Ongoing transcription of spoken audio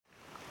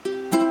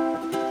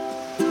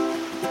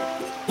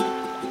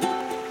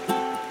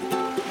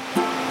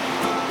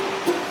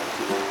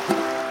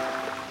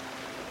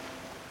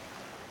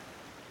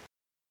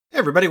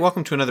everybody,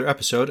 welcome to another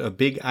episode of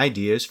Big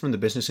Ideas from the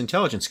Business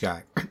Intelligence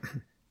Guy.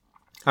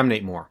 I'm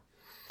Nate Moore.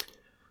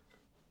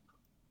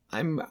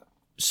 I'm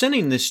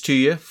sending this to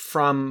you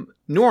from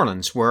New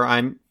Orleans, where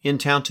I'm in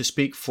town to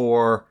speak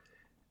for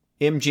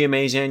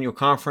MGMA's annual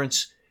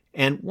conference.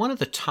 And one of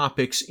the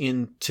topics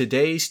in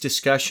today's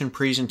discussion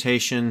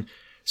presentation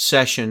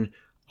session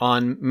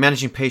on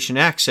managing patient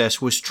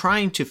access was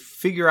trying to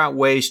figure out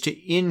ways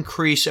to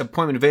increase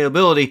appointment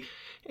availability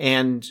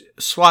and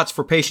slots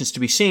for patients to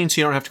be seen so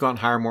you don't have to go out and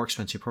hire more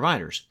expensive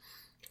providers.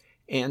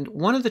 And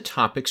one of the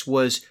topics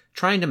was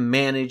trying to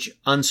manage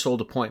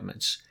unsold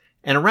appointments.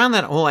 And around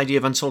that whole idea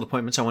of unsold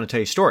appointments, I want to tell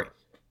you a story.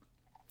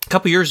 A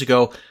couple years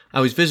ago, I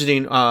was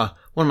visiting one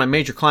of my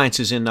major clients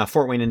is in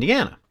Fort Wayne,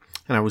 Indiana.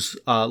 And I was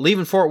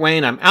leaving Fort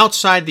Wayne. I'm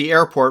outside the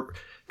airport,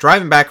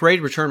 driving back, ready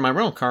to return my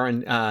rental car,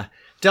 and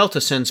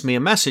Delta sends me a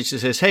message that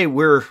says, hey,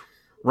 we're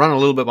running a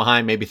little bit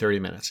behind, maybe 30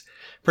 minutes.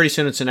 Pretty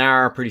soon it's an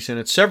hour, pretty soon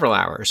it's several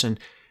hours. And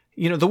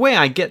you know, the way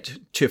I get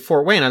to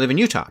Fort Wayne, I live in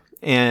Utah,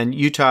 and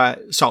Utah,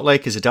 Salt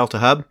Lake is a Delta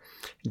hub.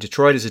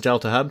 Detroit is a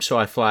Delta hub, so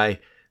I fly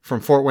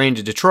from Fort Wayne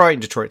to Detroit,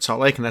 and Detroit,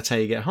 Salt Lake, and that's how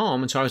you get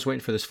home. And so I was waiting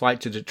for this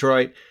flight to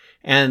Detroit,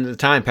 and the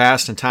time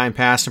passed, and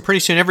pretty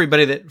soon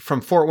everybody that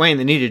from Fort Wayne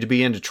that needed to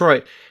be in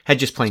Detroit had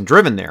just plain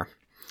driven there.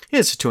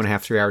 It's a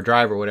 2.5, 3 hour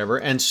drive or whatever.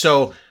 And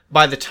so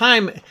by the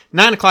time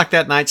 9 o'clock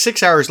that night,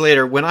 6 hours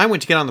later, when I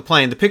went to get on the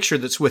plane, the picture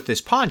that's with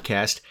this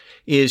podcast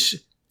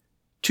is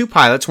two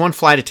pilots, one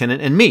flight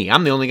attendant, and me.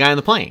 I'm the only guy on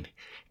the plane.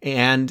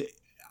 And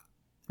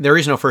there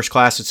is no first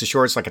class. It's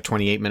like a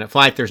 28-minute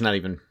flight. There's not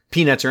even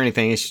peanuts or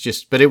anything.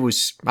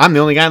 I'm the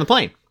only guy on the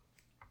plane.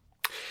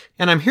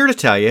 And I'm here to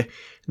tell you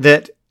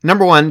that,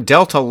 number one,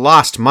 Delta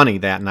lost money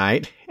that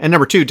night. And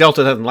number two,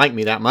 Delta doesn't like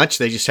me that much.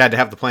 They just had to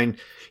have the plane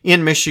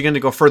in Michigan to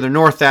go further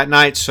north that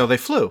night, so they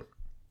flew.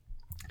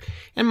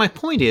 And my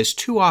point is,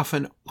 too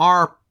often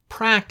our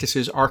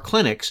practices, our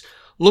clinics,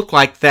 look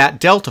like that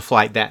Delta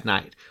flight that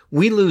night.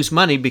 We lose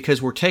money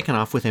because we're taking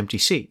off with empty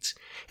seats.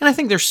 And I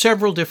think there's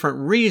several different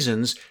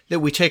reasons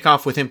that we take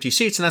off with empty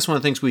seats, and that's one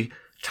of the things we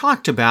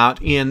talked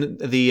about in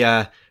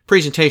the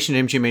presentation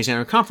at MGMA's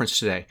annual conference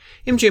today.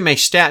 MGMA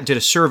Stat did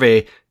a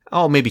survey,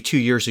 maybe 2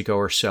 years ago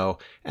or so,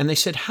 and they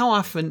said, how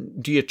often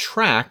do you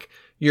track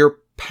your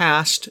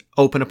past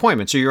open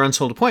appointments or your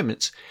unsold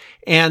appointments?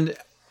 And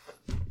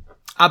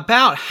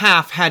about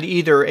half had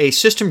either a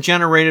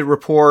system-generated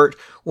report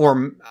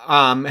or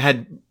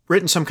had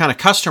written some kind of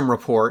custom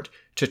report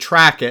to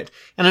track it,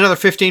 and another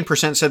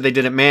 15% said they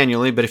did it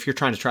manually. But if you're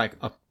trying to track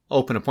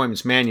open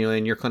appointments manually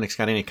and your clinic's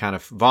got any kind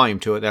of volume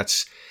to it,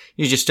 it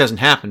just doesn't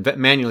happen.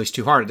 Manually is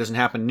too hard. It doesn't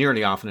happen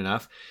nearly often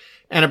enough.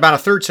 And about a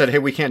third said, hey,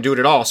 we can't do it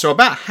at all. So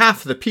about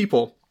half of the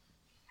people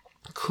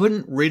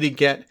couldn't really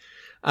get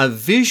a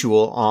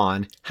visual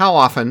on how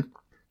often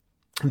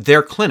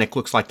their clinic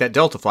looks like that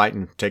Delta flight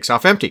and takes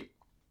off empty.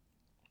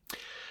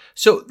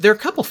 So there are a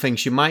couple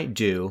things you might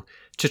do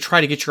to try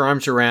to get your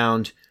arms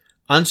around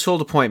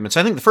unsold appointments.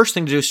 I think the first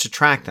thing to do is to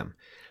track them.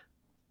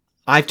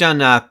 I've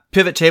done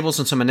pivot tables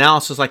and some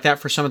analysis like that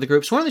for some of the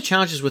groups. One of the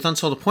challenges with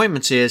unsold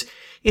appointments is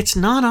it's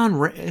not on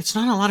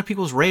a lot of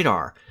people's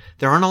radar.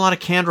 There aren't a lot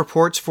of canned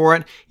reports for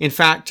it. In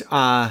fact,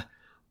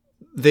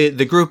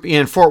 the group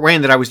in Fort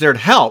Wayne that I was there to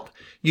help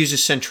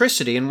uses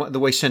Centricity, and the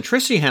way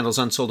Centricity handles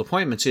unsold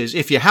appointments is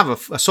if you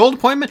have a sold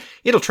appointment,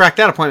 it'll track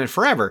that appointment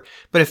forever.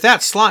 But if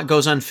that slot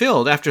goes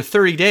unfilled, after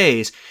 30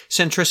 days,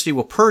 Centricity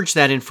will purge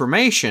that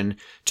information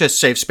to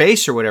save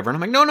space or whatever. And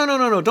I'm like,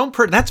 no, don't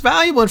purge. That's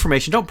valuable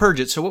information. Don't purge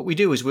it. So what we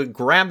do is we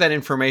grab that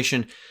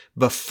information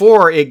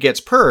before it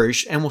gets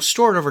purged, and we'll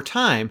store it over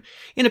time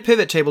in a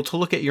pivot table to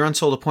look at your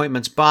unsold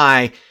appointments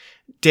by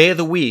day of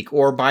the week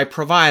or by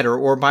provider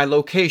or by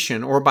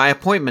location or by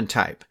appointment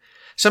type.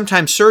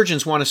 Sometimes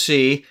surgeons want to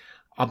see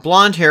a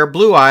blonde hair,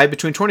 blue eye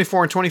between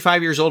 24 and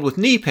 25 years old with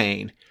knee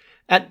pain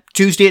at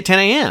Tuesday at 10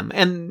 a.m.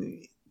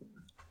 And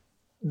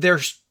they're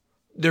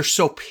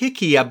so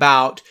picky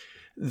about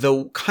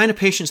the kind of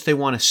patients they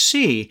want to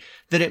see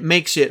that it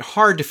makes it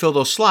hard to fill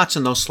those slots,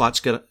 and those slots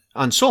get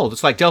unsold.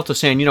 It's like Delta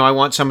saying, I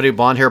want somebody with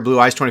blonde hair, blue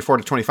eyes, 24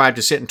 to 25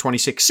 to sit in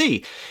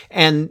 26C.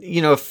 And,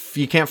 if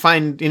you can't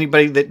find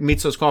anybody that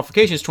meets those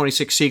qualifications,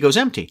 26C goes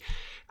empty.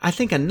 I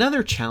think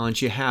another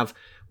challenge you have,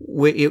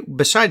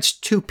 besides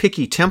too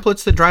picky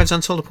templates that drives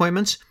unsold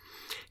appointments,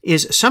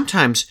 is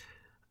sometimes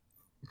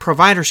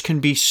providers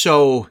can be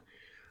so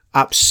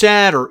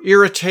upset or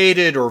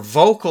irritated or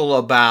vocal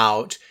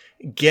about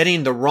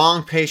getting the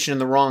wrong patient in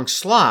the wrong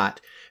slot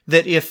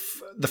that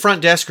if the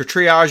front desk or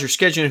triage or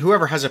scheduling,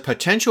 whoever has a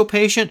potential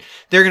patient,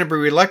 they're going to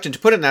be reluctant to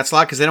put it in that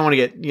slot because they don't want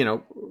to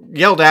get,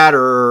 yelled at,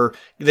 or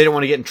they don't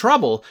want to get in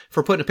trouble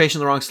for putting a patient in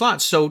the wrong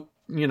slot. So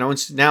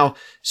now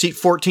seat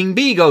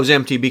 14B goes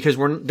empty because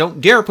we don't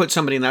dare put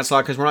somebody in that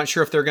slot because we're not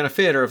sure if they're going to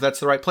fit or if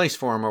that's the right place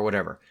for them or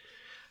whatever.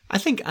 I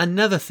think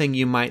another thing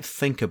you might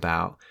think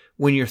about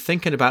when you're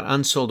thinking about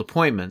unsold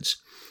appointments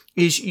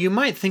is you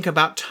might think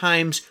about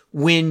times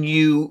when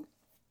you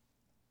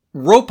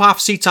rope off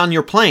seats on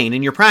your plane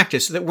in your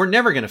practice that we're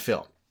never going to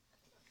fill.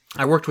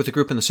 I worked with a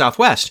group in the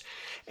Southwest,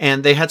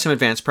 And they had some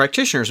advanced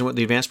practitioners. And what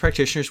the advanced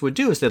practitioners would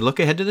do is they'd look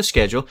ahead to the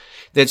schedule.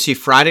 They'd see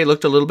Friday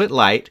looked a little bit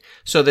light.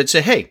 So they'd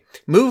say, hey,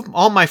 move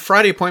all my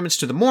Friday appointments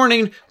to the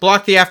morning,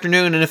 block the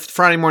afternoon, and if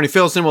Friday morning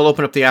fills, then we'll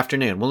open up the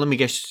afternoon. Well, let me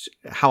guess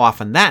how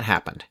often that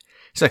happened.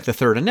 It's like the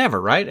third of never,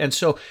 right? And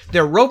so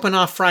they're roping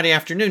off Friday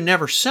afternoon,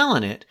 never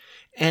selling it.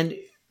 And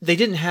they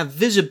didn't have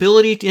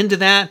visibility into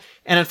that.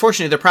 And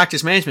unfortunately, the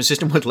practice management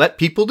system would let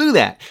people do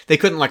that. They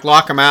couldn't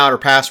lock them out or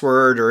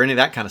password or any of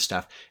that kind of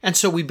stuff. And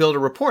so we built a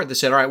report that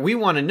said, all right, we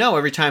want to know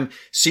every time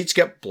seats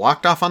get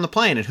blocked off on the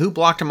plane and who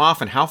blocked them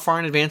off and how far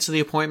in advance of the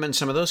appointment and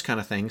some of those kind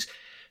of things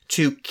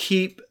to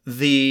keep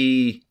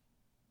the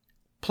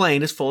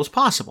plane as full as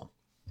possible.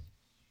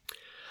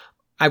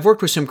 I've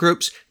worked with some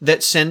groups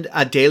that send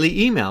a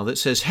daily email that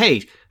says,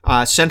 hey,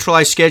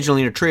 centralized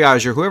scheduling or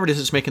triage or whoever it is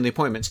that's making the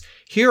appointments.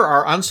 Here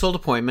are unsold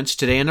appointments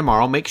today and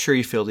tomorrow. Make sure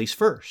you fill these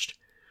first.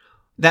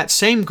 That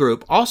same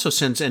group also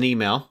sends an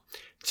email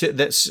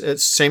that's at the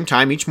same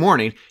time each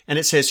morning, and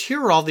it says,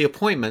 here are all the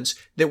appointments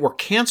that were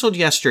canceled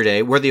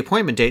yesterday where the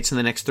appointment dates in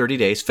the next 30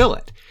 days. Fill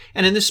it.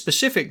 And in this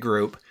specific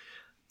group,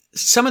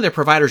 some of their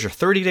providers are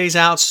 30 days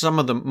out. Some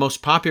of the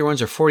most popular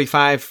ones are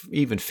 45,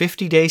 even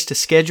 50 days to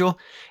schedule.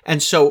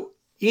 And so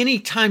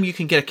anytime you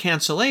can get a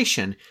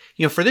cancellation,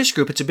 for this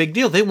group, it's a big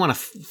deal. They want to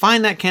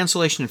find that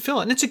cancellation and fill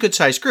it. And it's a good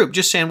sized group.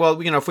 Just saying, well,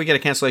 if we get a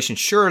cancellation,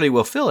 surely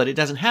we'll fill it. It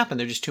doesn't happen.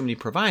 There are just too many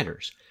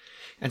providers.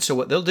 And so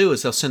what they'll do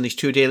is they'll send these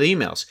 2 daily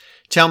emails.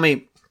 Tell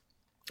me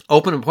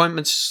open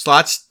appointment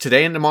slots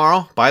today and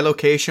tomorrow by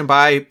location,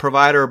 by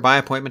provider, by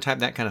appointment type,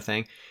 that kind of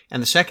thing.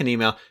 And the second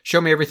email,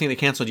 show me everything that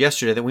canceled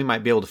yesterday that we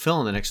might be able to fill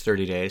in the next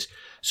 30 days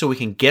so we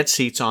can get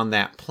seats on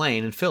that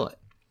plane and fill it.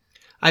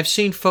 I've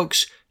seen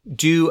folks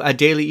do a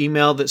daily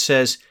email that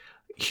says,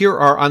 here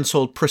are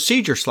unsold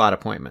procedure slot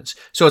appointments.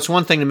 So it's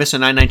one thing to miss a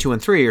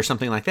 99213 or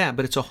something like that,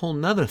 but it's a whole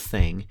nother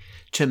thing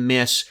to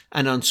miss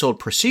an unsold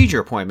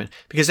procedure appointment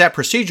because that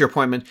procedure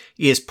appointment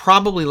is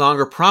probably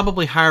longer,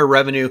 probably higher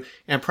revenue,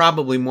 and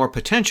probably more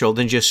potential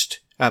than just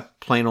a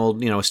plain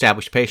old,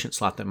 established patient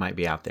slot that might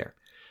be out there.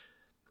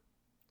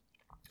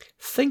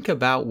 Think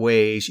about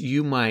ways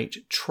you might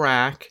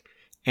track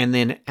and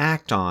then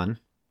act on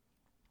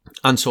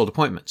unsold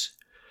appointments.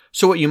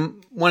 So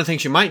one of the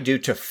things you might do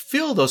to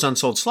fill those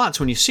unsold slots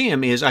when you see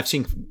them is I've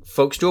seen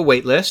folks do a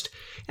wait list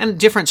and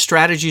different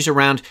strategies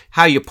around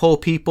how you pull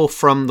people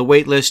from the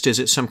wait list. Is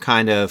it some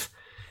kind of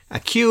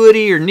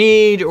acuity or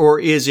need, or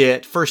is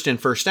it first in,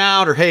 first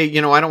out? Or, hey,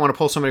 I don't want to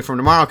pull somebody from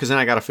tomorrow because then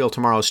I got to fill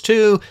tomorrow's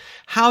too.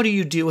 How do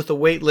you deal with the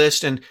wait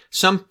list? And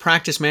some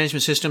practice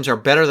management systems are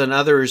better than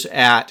others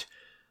at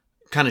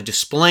kind of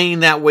displaying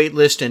that wait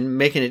list and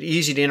making it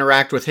easy to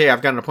interact with, hey,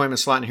 I've got an appointment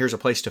slot and here's a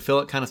place to fill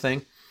it kind of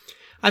thing.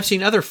 I've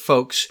seen other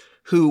folks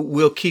who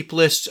will keep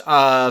lists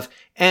of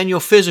annual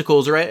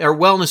physicals or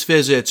wellness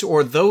visits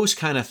or those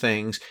kind of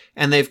things.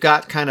 And they've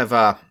got kind of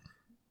a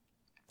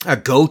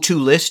go-to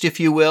list, if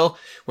you will,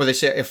 where they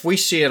say, if we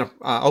see an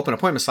open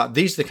appointment slot,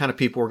 these are the kind of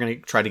people we're going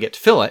to try to get to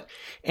fill it.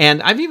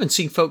 And I've even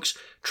seen folks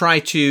try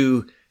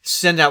to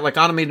send out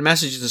automated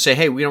messages and say,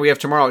 hey, we have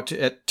tomorrow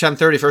at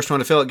 10:30, first one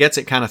to fill it gets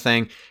it kind of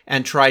thing,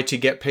 and try to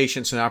get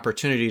patients an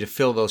opportunity to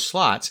fill those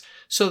slots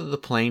so that the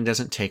plane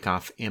doesn't take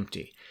off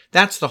empty.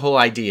 That's the whole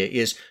idea,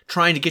 is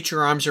trying to get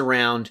your arms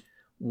around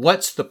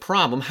what's the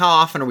problem, how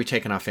often are we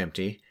taking off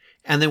empty,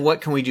 and then what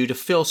can we do to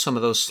fill some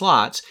of those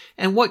slots,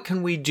 and what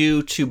can we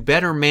do to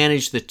better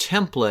manage the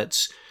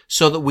templates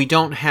so that we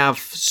don't have,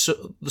 so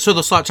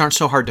the slots aren't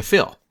so hard to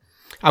fill.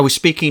 I was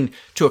speaking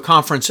to a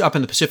conference up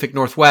in the Pacific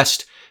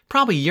Northwest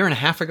probably a year and a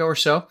half ago or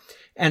so,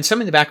 and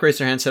somebody in the back raised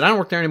their hand and said, I don't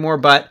work there anymore,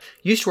 but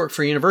used to work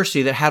for a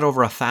university that had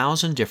over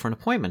 1,000 different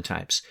appointment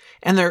types.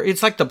 And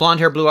it's like the blonde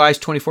hair, blue eyes,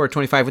 24 or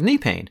 25 with knee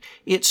pain.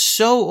 It's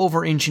so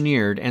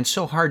over-engineered and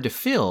so hard to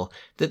fill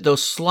that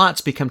those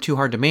slots become too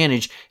hard to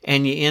manage,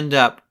 and you end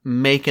up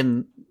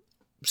making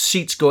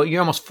seats go,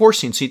 you're almost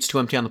forcing seats to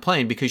empty on the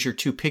plane because you're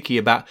too picky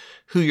about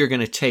who you're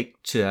going to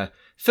take to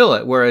fill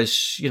it.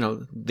 Whereas,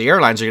 the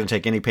airlines are going to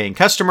take any paying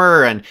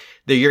customer and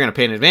you're going to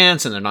pay in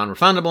advance and they're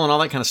non-refundable and all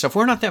that kind of stuff.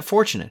 We're not that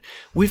fortunate.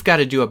 We've got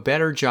to do a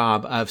better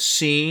job of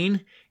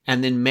seeing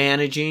and then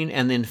managing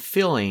and then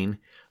filling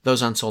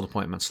those unsold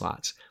appointment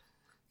slots.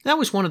 That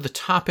was one of the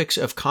topics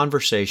of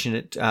conversation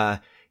at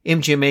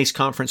MGMA's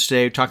conference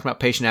today. We talked about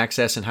patient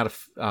access and how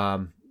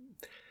to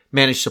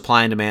manage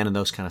supply and demand and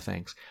those kind of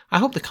things. I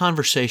hope the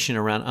conversation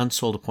around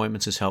unsold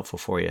appointments is helpful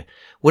for you.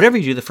 Whatever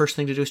you do, the first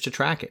thing to do is to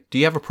track it. Do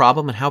you have a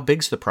problem, and how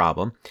big's the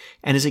problem?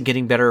 And is it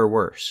getting better or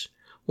worse?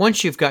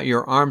 Once you've got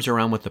your arms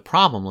around what the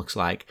problem looks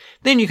like,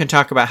 then you can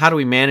talk about how do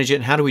we manage it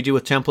and how do we do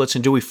with templates,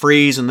 and do we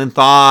freeze and then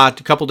thaw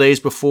a couple days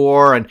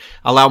before and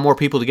allow more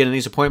people to get in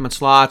these appointment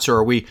slots,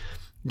 or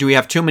do we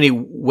have too many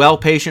well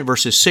patient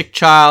versus sick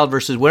child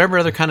versus whatever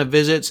other kind of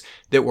visits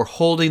that we're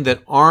holding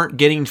that aren't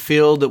getting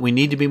filled that we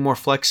need to be more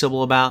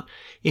flexible about?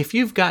 If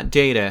you've got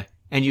data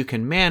and you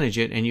can manage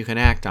it and you can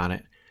act on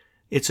it,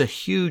 it's a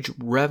huge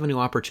revenue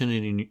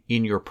opportunity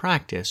in your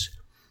practice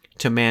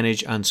to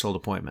manage unsold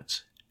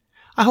appointments.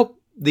 I hope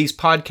these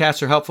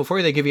podcasts are helpful for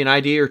you. They give you an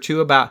idea or two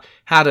about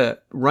how to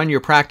run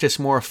your practice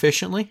more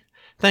efficiently.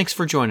 Thanks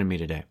for joining me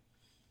today.